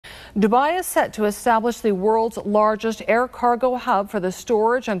Dubai is set to establish the world's largest air cargo hub for the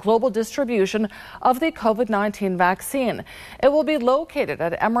storage and global distribution of the COVID-19 vaccine. It will be located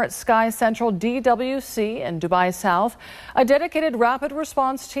at Emirates Sky Central DWC in Dubai South. A dedicated rapid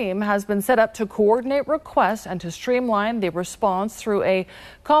response team has been set up to coordinate requests and to streamline the response through a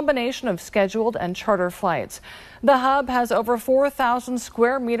combination of scheduled and charter flights. The hub has over 4,000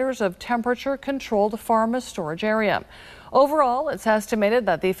 square meters of temperature-controlled pharma storage area. Overall, it's estimated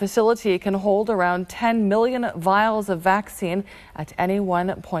that the facility can hold around 10 million vials of vaccine at any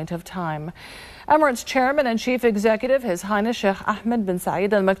one point of time. Emirates Chairman and Chief Executive His Highness Sheikh Ahmed bin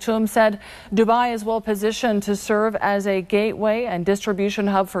Saeed Al Maktoum said Dubai is well positioned to serve as a gateway and distribution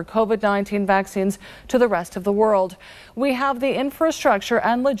hub for COVID-19 vaccines to the rest of the world. We have the infrastructure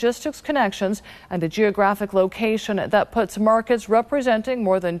and logistics connections and a geographic location that puts markets representing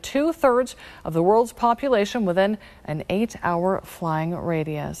more than 2/3 of the world's population within an 8-hour flying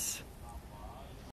radius.